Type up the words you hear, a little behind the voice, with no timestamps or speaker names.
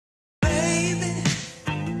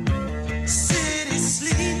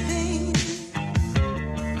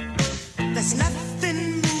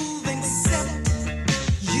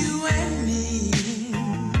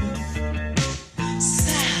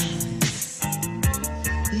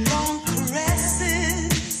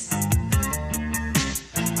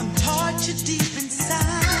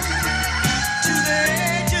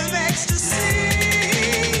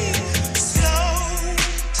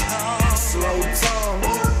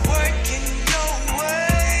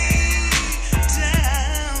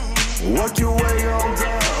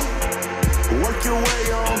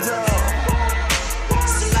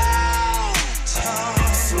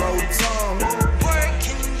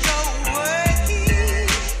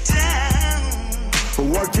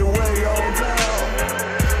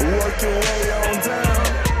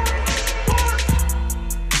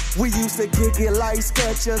to kick it like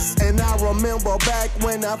Skechers. And I remember back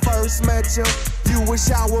when I first met you, you would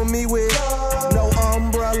shower me with no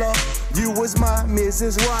umbrella. You was my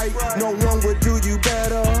Mrs. Right, no one would do you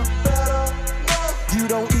better. You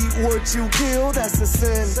don't eat what you kill, that's a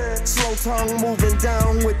sin. Slow tongue moving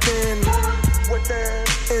down within.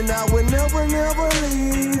 And I would never, never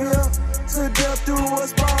leave you to death do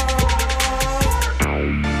us part.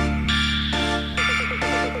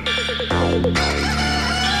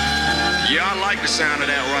 Yeah, I like the sound of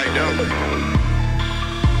that right there.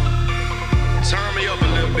 Turn me up a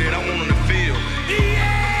little bit, I want them to feel. Yeah!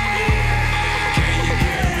 Can you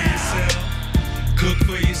carry yourself? Cook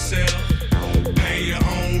for yourself? Pay your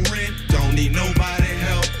own rent? Don't need nobody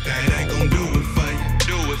help. That ain't gon' do it for you.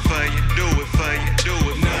 Do it for you, do it for you, do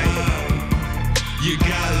it for you. You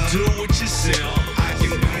gotta do it yourself. I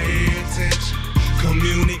can pay attention,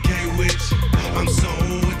 communicate with you. I'm so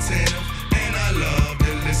attentive, and I love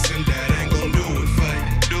to listen. That ain't gon' do it for you.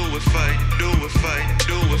 Do it for you, do it for you,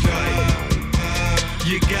 do it for you.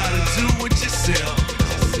 You gotta do it yourself.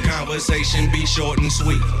 Conversation be short and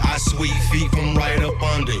sweet. I sweet feet from right up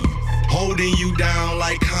under you, holding you down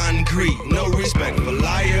like concrete. No respect for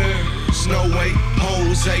liars, no way.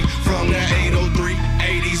 Jose from the 803,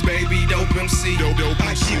 80s baby, dope MC.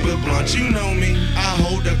 I keep it blunt, you know me. I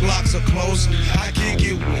hold the Glock so close. I kick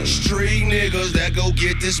it with street niggas that go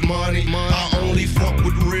get this money. I only fuck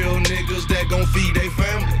with real niggas that gon' feed they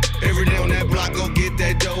family. Every day on that block, go get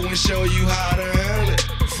that dough and show you how to handle it.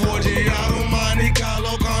 40 auto money,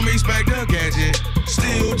 Carlo, call me Spectre Gadget.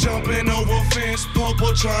 Still jumping over fence,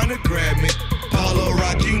 Popo trying to grab me. Apollo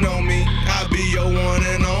Roc, you know me, I be your one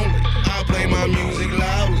and only. I play my music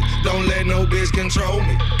loudly, don't let no bitch control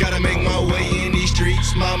me. Gotta make my way in these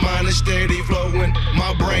streets, my mind is steady flowing.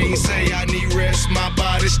 My brain say I need rest, my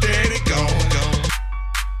body steady going.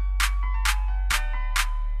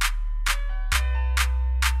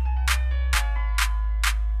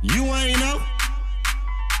 You ain't know.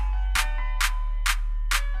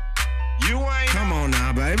 You ain't come on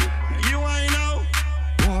now, baby. You ain't know.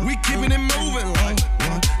 We keeping it moving like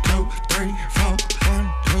 1, 2, 3, 4. 1,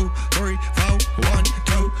 2, 3, 4. 1,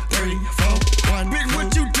 2, 3, 4. 1. Bitch,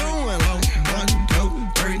 what you doing? Like 1, 2,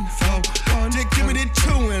 3, 4. 1. Just give me the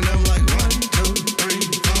 2 and I'm like 1, 2, 3,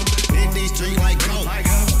 4. Hit these streets like coke.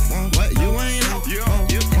 What? You ain't know. You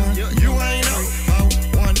ain't know.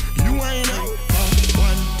 1. You ain't know.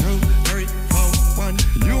 1, 2, 3, 4. 1.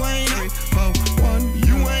 You ain't know. 1.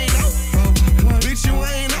 You ain't know. 1. Bitch, you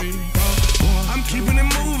ain't know. I'm keeping it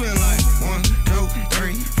moving like 1, 2,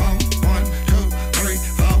 3, 4. 1, 2, 3,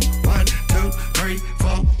 4. 1, 2, 3,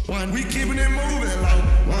 4. 1. We keeping it moving like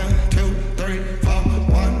 1, 2, 3, 4.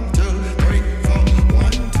 1, 2, 3, 4.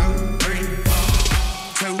 1, 2, 3, 4.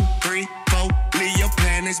 2, 3, 4. Leave your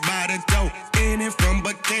panties by the door. In it from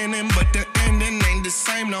beginning, but the ending ain't the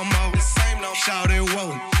same no more. Shout it,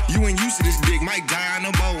 whoa. You ain't used to this dick, might die on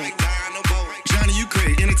the boat. Johnny, you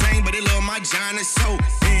could entertain, but they love my Johnny so.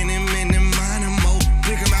 Any minute, mine and more.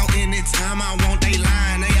 Pick them out anytime I want. They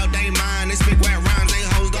lying, they out they mind. They spit wet rhymes, they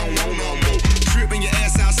hoes don't want no more. Tripping your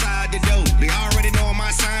ass outside the door. They already know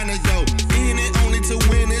my sign is dope. In it only to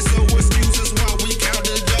win it, so excuses while we count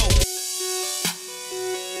the dough.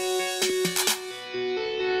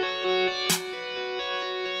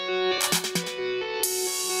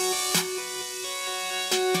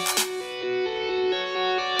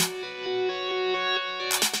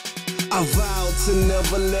 I vowed to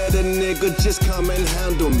never let a nigga just come and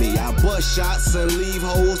handle me. I bust shots and leave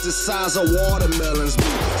holes the size of watermelons.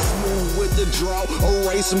 Smooth with the draw,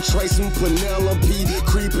 erase them, trace them, Penelope.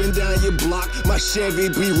 Creeping down your block, my Chevy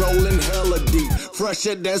be rolling hella deep.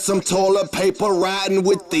 Fresher than some toilet paper, riding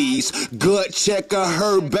with these. Gut checker,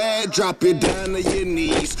 her bad, drop it down to your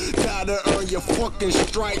knees. Gotta earn your fucking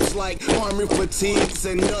stripes like army fatigues.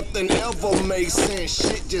 And nothing ever makes sense,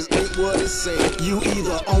 shit just ain't what it said. You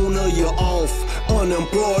either own or you're off,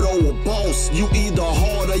 unemployed or a boss. You either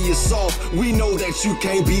hard or you're soft, we know that you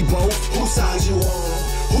can't be both. Whose side you on?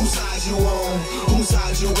 Whose side you on? Whose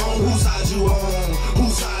side you on? Whose side you on?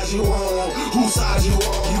 Whose side you on? Whose side you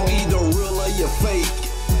on? You either real or you fake,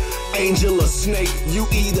 angel or snake. You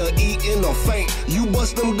either eating or faint. You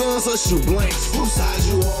bust them guns or shoot blanks. Whose side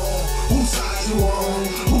you on? Whose side you on?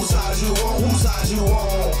 Whose side you on? Whose side you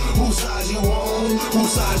on? Whose side you on?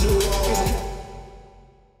 Whose side you on?